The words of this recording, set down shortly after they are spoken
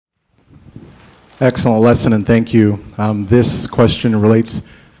Excellent lesson, and thank you. This question relates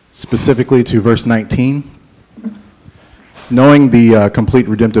specifically to verse 19. Knowing the complete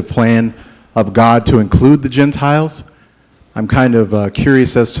redemptive plan of God to include the Gentiles, I'm kind of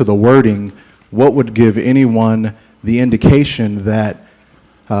curious as to the wording. What would give anyone the indication that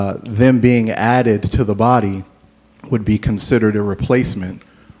them being added to the body would be considered a replacement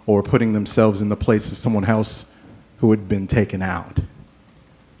or putting themselves in the place of someone else who had been taken out?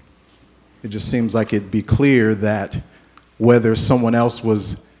 It just seems like it'd be clear that whether someone else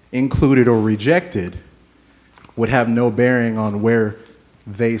was included or rejected would have no bearing on where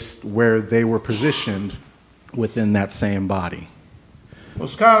they were positioned within that same body. Well,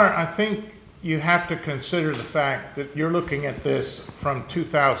 Scholar, I think you have to consider the fact that you're looking at this from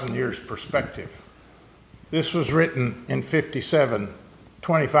 2,000 years perspective. This was written in 57,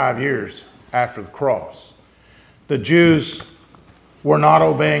 25 years after the cross. The Jews were not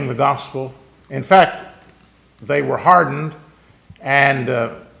obeying the gospel. In fact, they were hardened, and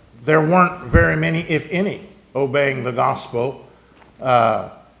there weren't very many, if any, obeying the gospel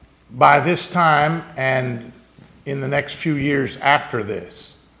by this time and in the next few years after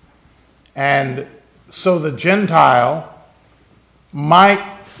this. And so the Gentile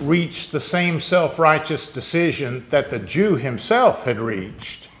might reach the same self-righteous decision that the Jew himself had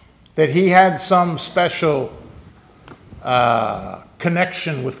reached, that he had some special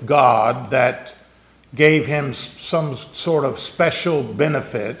connection with God that gave him some sort of special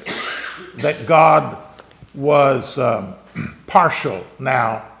benefits, that God was partial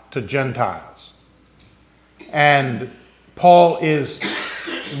now to Gentiles. And Paul is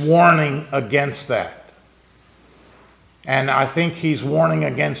warning against that. And I think he's warning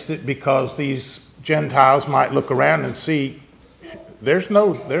against it because these Gentiles might look around and see they've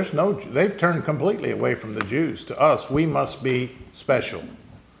turned completely away from the Jews. To us, we must be special.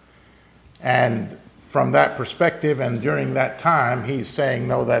 And from that perspective, and during that time, he's saying,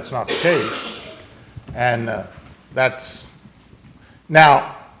 no, that's not the case. And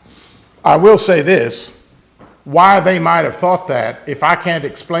now, I will say this, why they might have thought that, if I can't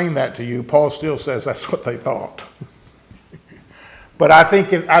explain that to you, Paul still says that's what they thought. But I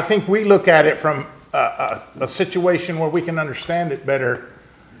think we look at it from a situation where we can understand it better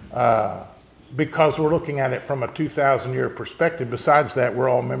because we're looking at it from a 2,000-year perspective. Besides that, we're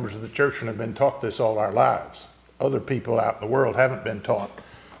all members of the church and have been taught this all our lives. Other people out in the world haven't been taught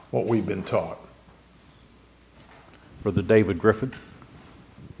what we've been taught. Brother David Griffin.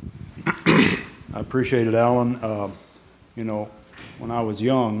 I appreciate it, Alan. When I was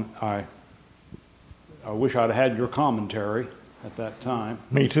young, I wish I'd had your commentary at that time.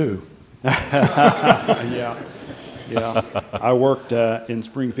 Me too. Yeah. I worked in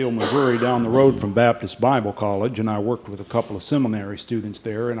Springfield, Missouri, down the road from Baptist Bible College, and I worked with a couple of seminary students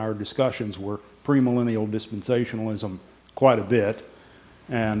there, and our discussions were premillennial dispensationalism quite a bit.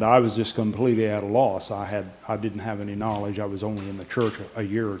 And I was just completely at a loss. I didn't have any knowledge. I was only in the church a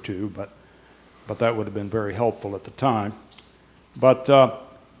year or two, but that would have been very helpful at the time. But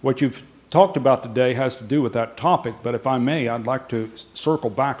what you've talked about today has to do with that topic, but if I may, I'd like to circle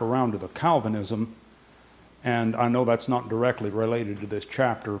back around to the Calvinism, and I know that's not directly related to this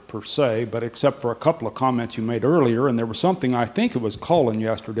chapter per se, but except for a couple of comments you made earlier, and there was something, I think it was Colin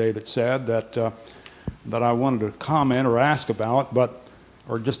yesterday that said that I wanted to comment or ask about,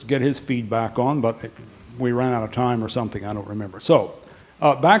 or just to get his feedback on, but we ran out of time or something, I don't remember. So,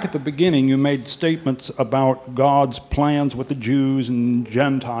 back at the beginning, you made statements about God's plans with the Jews and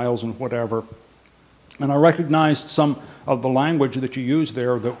Gentiles and whatever. And I recognized some of the language that you used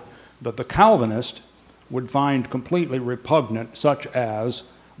there that the Calvinist would find completely repugnant, such as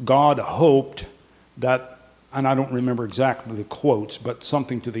God hoped that, and I don't remember exactly the quotes, but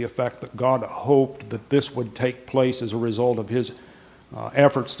something to the effect that God hoped that this would take place as a result of his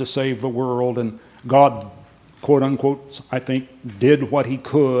efforts to save the world, and God, quote unquote, I think, did what he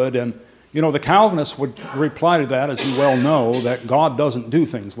could. And, the Calvinists would reply to that, as you well know, that God doesn't do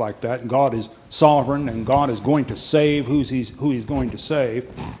things like that. God is sovereign, and God is going to save who he's going to save,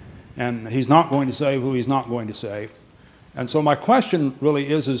 and he's not going to save who he's not going to save. And so my question really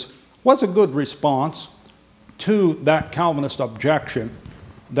is what's a good response to that Calvinist objection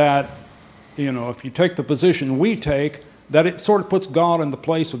that, if you take the position we take, that it sort of puts God in the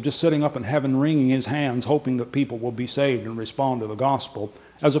place of just sitting up in heaven wringing his hands, hoping that people will be saved and respond to the gospel,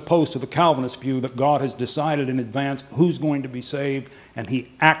 as opposed to the Calvinist view that God has decided in advance who's going to be saved, and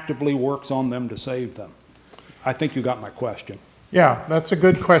he actively works on them to save them. I think you got my question. Yeah, that's a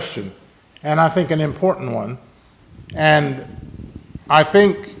good question, and I think an important one. And I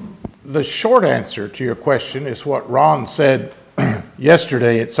think the short answer to your question is what Ron said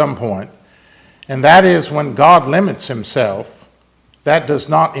yesterday at some point, And that is when God limits himself, that does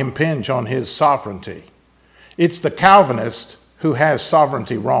not impinge on his sovereignty. It's the Calvinist who has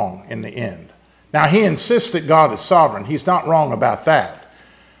sovereignty wrong in the end. Now, he insists that God is sovereign. He's not wrong about that.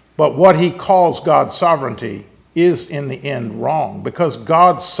 But what he calls God's sovereignty is in the end wrong, because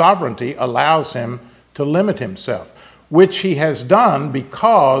God's sovereignty allows him to limit himself, which he has done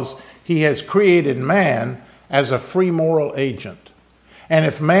because he has created man as a free moral agent. And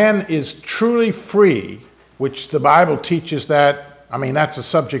if man is truly free, which the Bible teaches that, I mean, that's a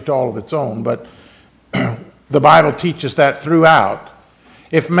subject all of its own, but the Bible teaches that throughout.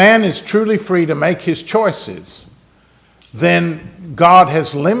 If man is truly free to make his choices, then God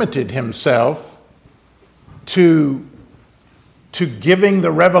has limited himself to giving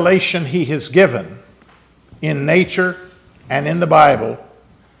the revelation he has given in nature and in the Bible,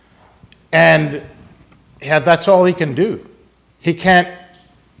 and that's all he can do. He can't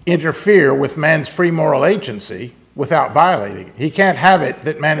interfere with man's free moral agency without violating it. He can't have it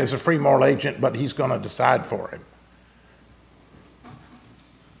that man is a free moral agent, but he's going to decide for him.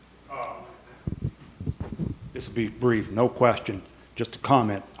 This will be brief, no question, just a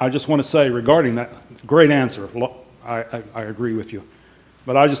comment. I just want to say regarding that, great answer. I agree with you.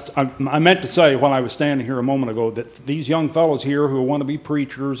 But I meant to say when I was standing here a moment ago that these young fellows here who want to be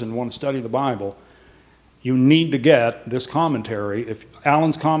preachers and want to study the Bible, you need to get this commentary. If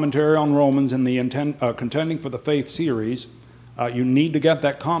Alan's commentary on Romans in the Contending for the Faith series, you need to get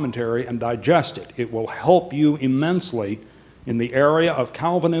that commentary and digest it. It will help you immensely in the area of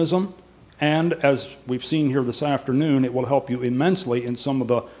Calvinism, and as we've seen here this afternoon, it will help you immensely in some of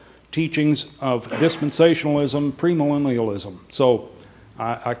the teachings of dispensationalism, premillennialism. So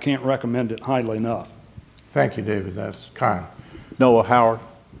I can't recommend it highly enough. Thank you, David. That's kind. Noah Howard.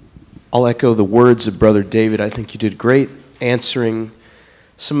 I'll echo the words of Brother David. I think you did great answering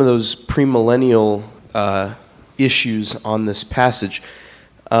some of those premillennial issues on this passage.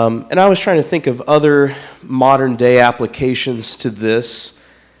 And I was trying to think of other modern day applications to this,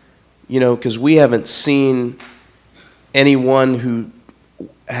 because we haven't seen anyone who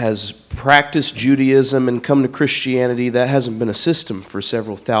has practiced Judaism and come to Christianity. That hasn't been a system for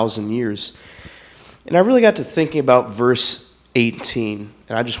several thousand years. And I really got to thinking about verse 18,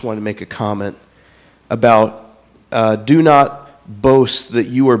 and I just wanted to make a comment about do not boast that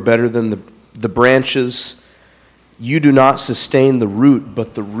you are better than the branches. You do not sustain the root,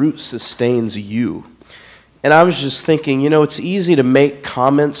 but the root sustains you. And I was just thinking, it's easy to make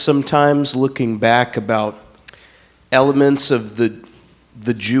comments sometimes looking back about elements of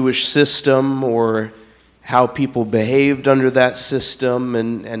the Jewish system or how people behaved under that system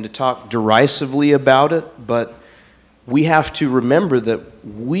and to talk derisively about it, but we have to remember that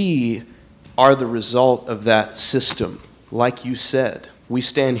we are the result of that system. Like you said, we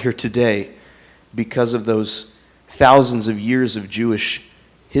stand here today because of those thousands of years of Jewish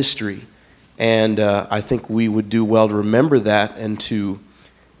history. And I think we would do well to remember that and to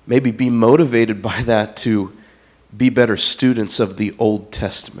maybe be motivated by that to be better students of the Old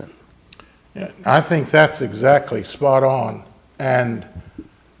Testament. Yeah, I think that's exactly spot on. And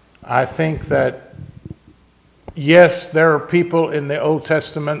I think that, yes, there are people in the Old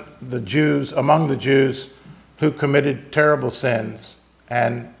Testament, among the Jews, who committed terrible sins,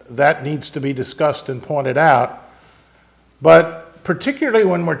 and that needs to be discussed and pointed out. But particularly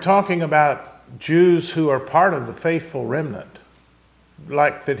when we're talking about Jews who are part of the faithful remnant,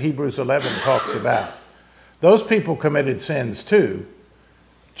 like that Hebrews 11 talks about, those people committed sins too.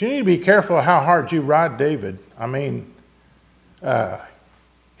 But you need to be careful how hard you ride David. I mean,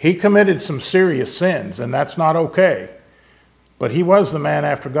 he committed some serious sins, and that's not okay. But he was the man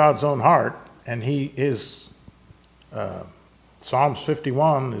after God's own heart, and Psalms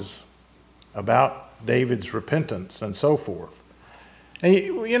 51 is about David's repentance and so forth.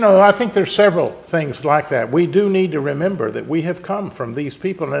 And, I think there's several things like that. We do need to remember that we have come from these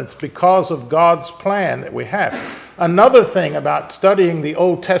people, and it's because of God's plan that we have. Another thing about studying the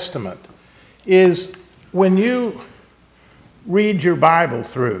Old Testament is when you read your Bible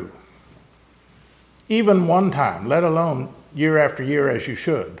through, even one time, let alone year after year as you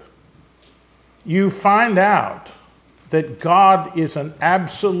should, you find out that God is an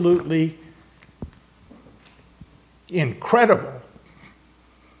absolutely incredible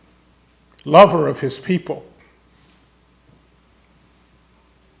lover of his people.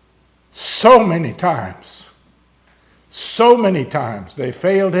 So many times they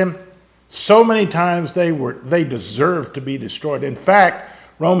failed him. So many times they deserved to be destroyed. In fact,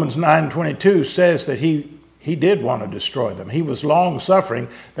 Romans 9:22 says that he did want to destroy them. He was long suffering.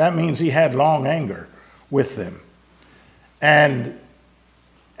 That means he had long anger with them. And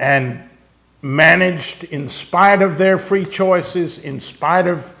managed, in spite of their free choices, in spite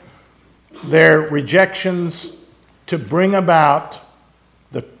of their rejections, to bring about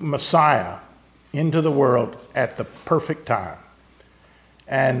the Messiah into the world at the perfect time.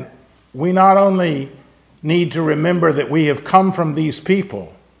 And we not only need to remember that we have come from these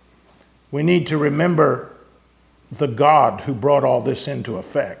people, we need to remember the God who brought all this into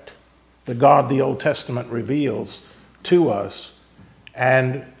effect, the God the Old Testament reveals to us.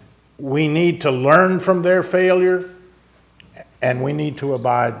 And we need to learn from their failure, and we need to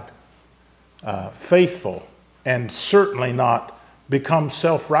abide faithful, and certainly not become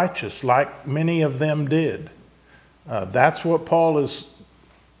self-righteous like many of them did. That's what Paul is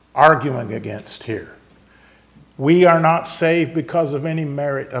arguing against here. We are not saved because of any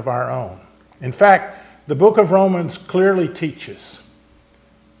merit of our own. In fact, the book of Romans clearly teaches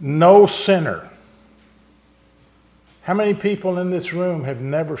no sinner. How many people in this room have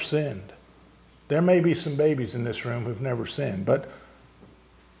never sinned? There may be some babies in this room who've never sinned, but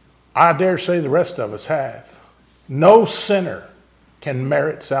I dare say the rest of us have. No sinner can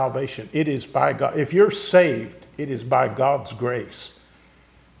merit salvation. It is by God. If you're saved, it is by God's grace.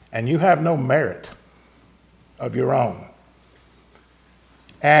 And you have no merit of your own.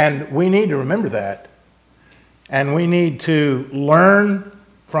 And we need to remember that. And we need to learn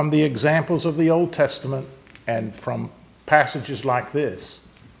from the examples of the Old Testament and from passages like this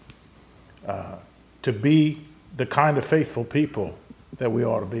to be the kind of faithful people that we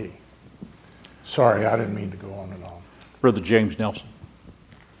ought to be. Sorry, I didn't mean to go on and on. Brother James Nelson.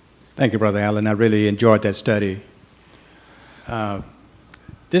 Thank you, Brother Allen. I really enjoyed that study.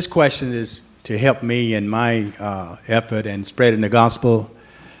 This question is to help me in my effort in spreading the gospel.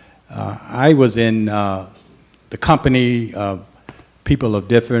 I was in the company of people of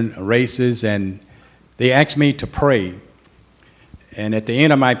different races, and they asked me to pray. And at the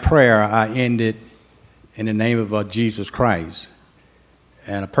end of my prayer, I ended in the name of Jesus Christ.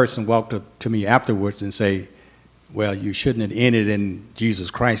 And a person walked up to me afterwards and say, well, you shouldn't have ended in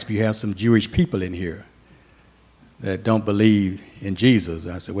Jesus Christ, but you have some Jewish people in here that don't believe in Jesus.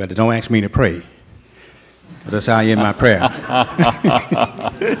 I said, well, don't ask me to pray. That's how I end my prayer.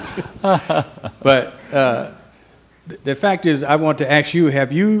 But the fact is, I want to ask you,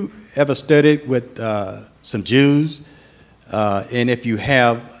 have you ever studied with some Jews? And if you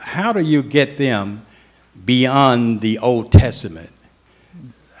have, how do you get them beyond the Old Testament?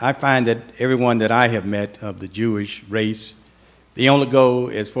 I find that everyone that I have met of the Jewish race, they only go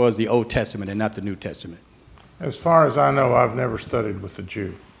as far as the Old Testament and not the New Testament. As far as I know, I've never studied with a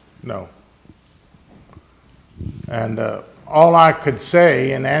Jew. No. And all I could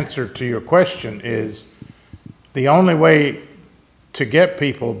say in answer to your question is the only way to get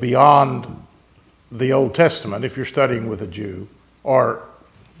people beyond the Old Testament, if you're studying with a Jew, or,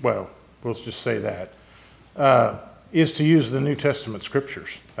 well, we'll just say that, is to use the New Testament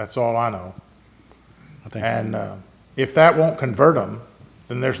scriptures. That's all I know. And if that won't convert them,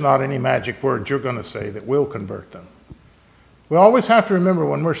 then there's not any magic word you're going to say that will convert them. We always have to remember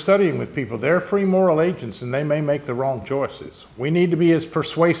when we're studying with people, they're free moral agents and they may make the wrong choices. We need to be as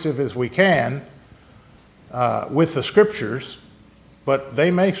persuasive as we can with the scriptures, but they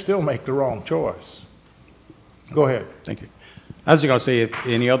may still make the wrong choice. Go ahead. Thank you. I was just going to say, if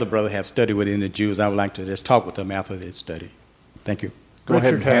any other brother have studied with any Jews, I would like to just talk with them after they study. Thank you. Go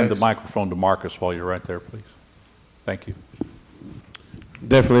ahead and Richard hand the has. microphone to Marcus while you're right there, please. Thank you.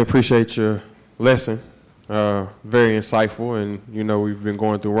 Definitely appreciate your lesson. Very insightful, and you know we've been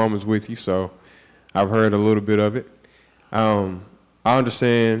going through Romans with you, so I've heard a little bit of it. I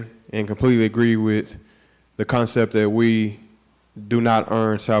understand and completely agree with the concept that we do not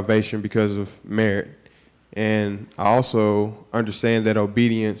earn salvation because of merit. And I also understand that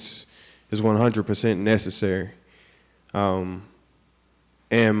obedience is 100% necessary. And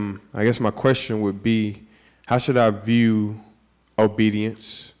I guess my question would be, how should I view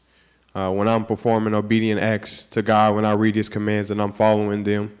obedience when I'm performing obedient acts to God, when I read His commands and I'm following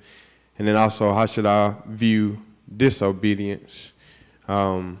them? And then also, how should I view disobedience?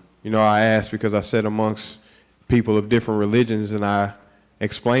 I ask because I sit amongst people of different religions and I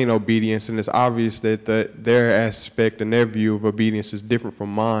explain obedience, and it's obvious that their aspect and their view of obedience is different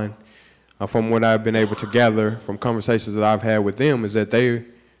from mine. From what I've been able to gather from conversations that I've had with them, is that they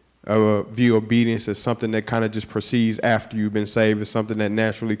view obedience as something that kind of just proceeds after you've been saved. It's something that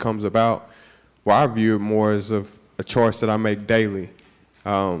naturally comes about. Well, I view it more as of a choice that I make daily.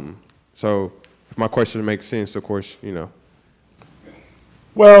 So if my question makes sense, of course,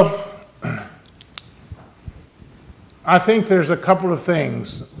 Well, I think there's a couple of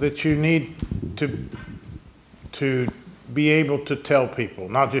things that you need to be able to tell people,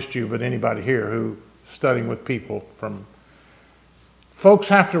 not just you, but anybody here who studying with people folks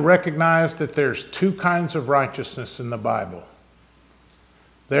have to recognize that there's two kinds of righteousness in the Bible.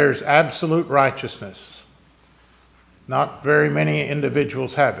 There's absolute righteousness. Not very many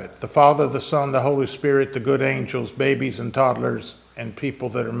individuals have it. The Father, the Son, the Holy Spirit, the good angels, babies and toddlers, and people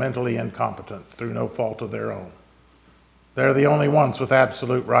that are mentally incompetent through no fault of their own. They're the only ones with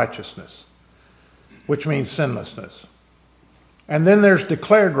absolute righteousness, which means sinlessness. And then there's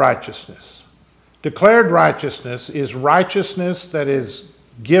declared righteousness. Declared righteousness is righteousness that is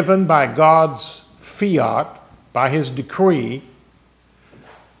given by God's fiat, by his decree,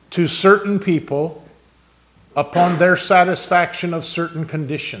 to certain people upon their satisfaction of certain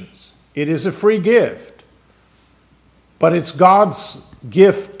conditions. It is a free gift, but it's God's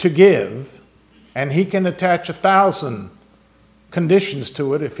gift to give, and he can attach 1,000 conditions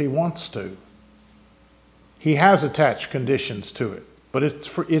to it if he wants to. He has attached conditions to it, but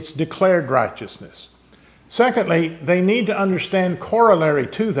it's declared righteousness. Secondly, they need to understand corollary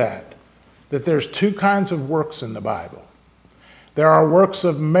to that there's two kinds of works in the Bible. There are works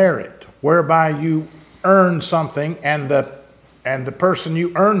of merit, whereby you earn something and the person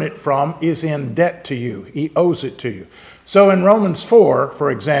you earn it from is in debt to you. He owes it to you. So in Romans 4,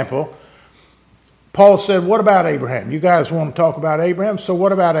 for example, Paul said, what about Abraham? You guys want to talk about Abraham? So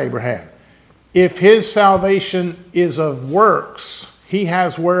what about Abraham? If his salvation is of works, he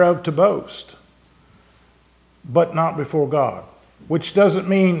has whereof to boast, but not before God. Which doesn't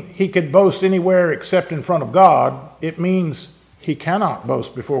mean he could boast anywhere except in front of God. It means he cannot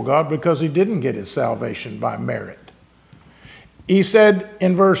boast before God because he didn't get his salvation by merit. He said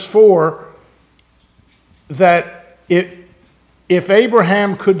in verse 4 that if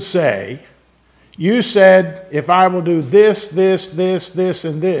Abraham could say, you said, if I will do this, this,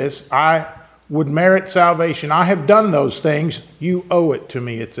 and this, I would merit salvation. I have done those things. You owe it to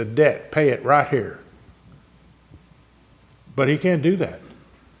me. It's a debt. Pay it right here. But he can't do that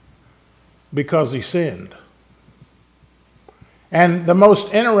because he sinned. And the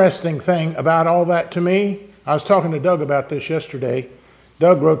most interesting thing about all that to me, I was talking to Doug about this yesterday.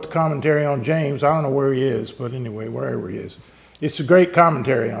 Doug wrote the commentary on James. I don't know where he is, but anyway, wherever he is. It's a great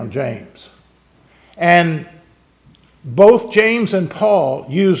commentary on James. And both James and Paul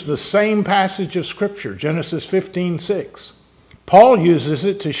use the same passage of Scripture, Genesis 15:6. Paul uses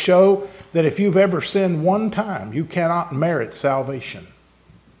it to show that if you've ever sinned one time, you cannot merit salvation.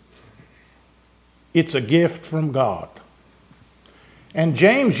 It's a gift from God. And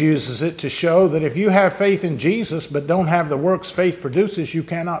James uses it to show that if you have faith in Jesus but don't have the works faith produces, you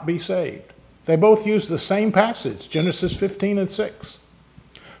cannot be saved. They both use the same passage, Genesis 15:6.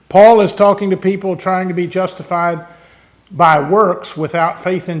 Paul is talking to people trying to be justified by works without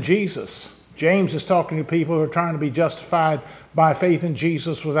faith in Jesus. James is talking to people who are trying to be justified by faith in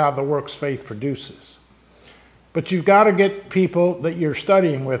Jesus without the works faith produces. But you've got to get people that you're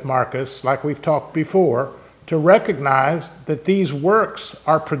studying with, Marcus, like we've talked before, to recognize that these works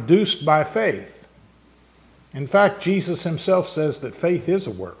are produced by faith. In fact, Jesus himself says that faith is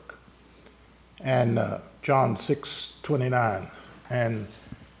a work. And John 6:29. And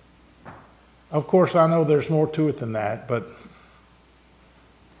of course, I know there's more to it than that,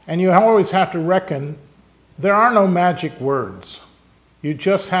 and you always have to reckon there are no magic words. You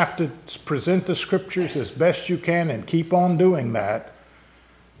just have to present the Scriptures as best you can and keep on doing that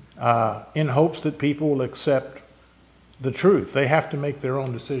in hopes that people will accept the truth. They have to make their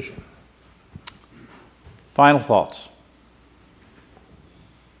own decision. Final thoughts.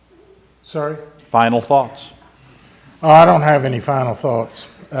 Sorry? Final thoughts. Oh, I don't have any final thoughts.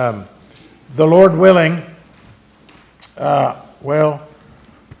 The Lord willing,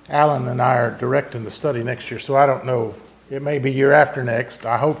 Alan and I are directing the study next year, so I don't know. It may be year after next.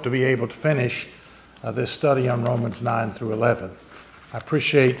 I hope to be able to finish this study on Romans 9 through 11. I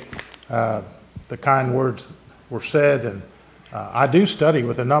appreciate the kind words were said, and I do study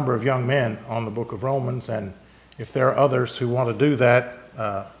with a number of young men on the book of Romans, and if there are others who want to do that,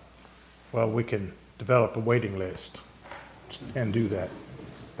 we can develop a waiting list and do that.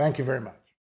 Thank you very much.